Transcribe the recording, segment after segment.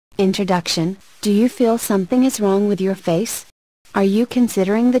Introduction: do you feel something is wrong with your face? Are you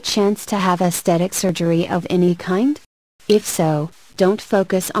considering the chance to have aesthetic surgery of any kind? If so, don't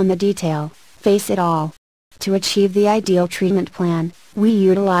focus on the detail, face it all. To achieve the ideal treatment plan, we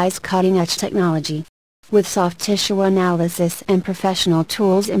utilize cutting-edge technology. With soft tissue analysis and professional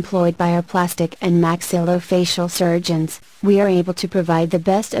tools employed by our plastic and maxillofacial surgeons, we are able to provide the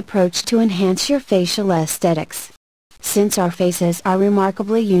best approach to enhance your facial aesthetics. Since our faces are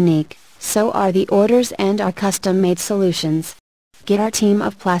remarkably unique, so are the orders and our custom-made solutions. Get our team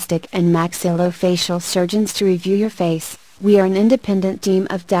of plastic and maxillofacial surgeons to review your face. We are an independent team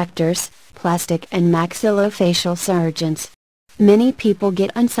of doctors, plastic and maxillofacial surgeons. Many people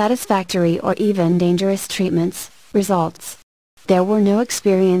get unsatisfactory or even dangerous results. There were no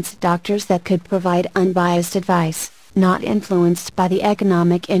experienced doctors that could provide unbiased advice, not influenced by the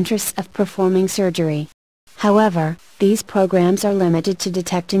economic interests of performing surgery. However, these programs are limited to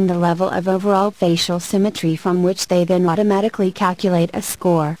detecting the level of overall facial symmetry from which they then automatically calculate a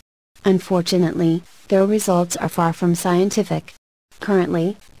score. Unfortunately, their results are far from scientific.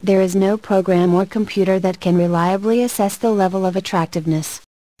 Currently, there is no program or computer that can reliably assess the level of attractiveness.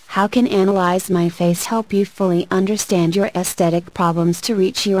 How can Analyze My Face help you fully understand your aesthetic problems to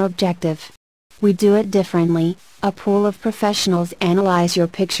reach your objective? We do it differently. A pool of professionals analyze your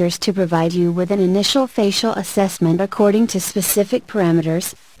pictures to provide you with an initial facial assessment according to specific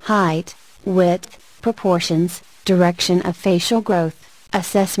parameters: height, width, proportions, direction of facial growth,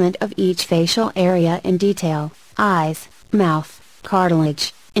 assessment of each facial area in detail, eyes, mouth,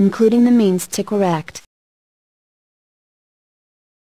 cartilage, including the means to correct,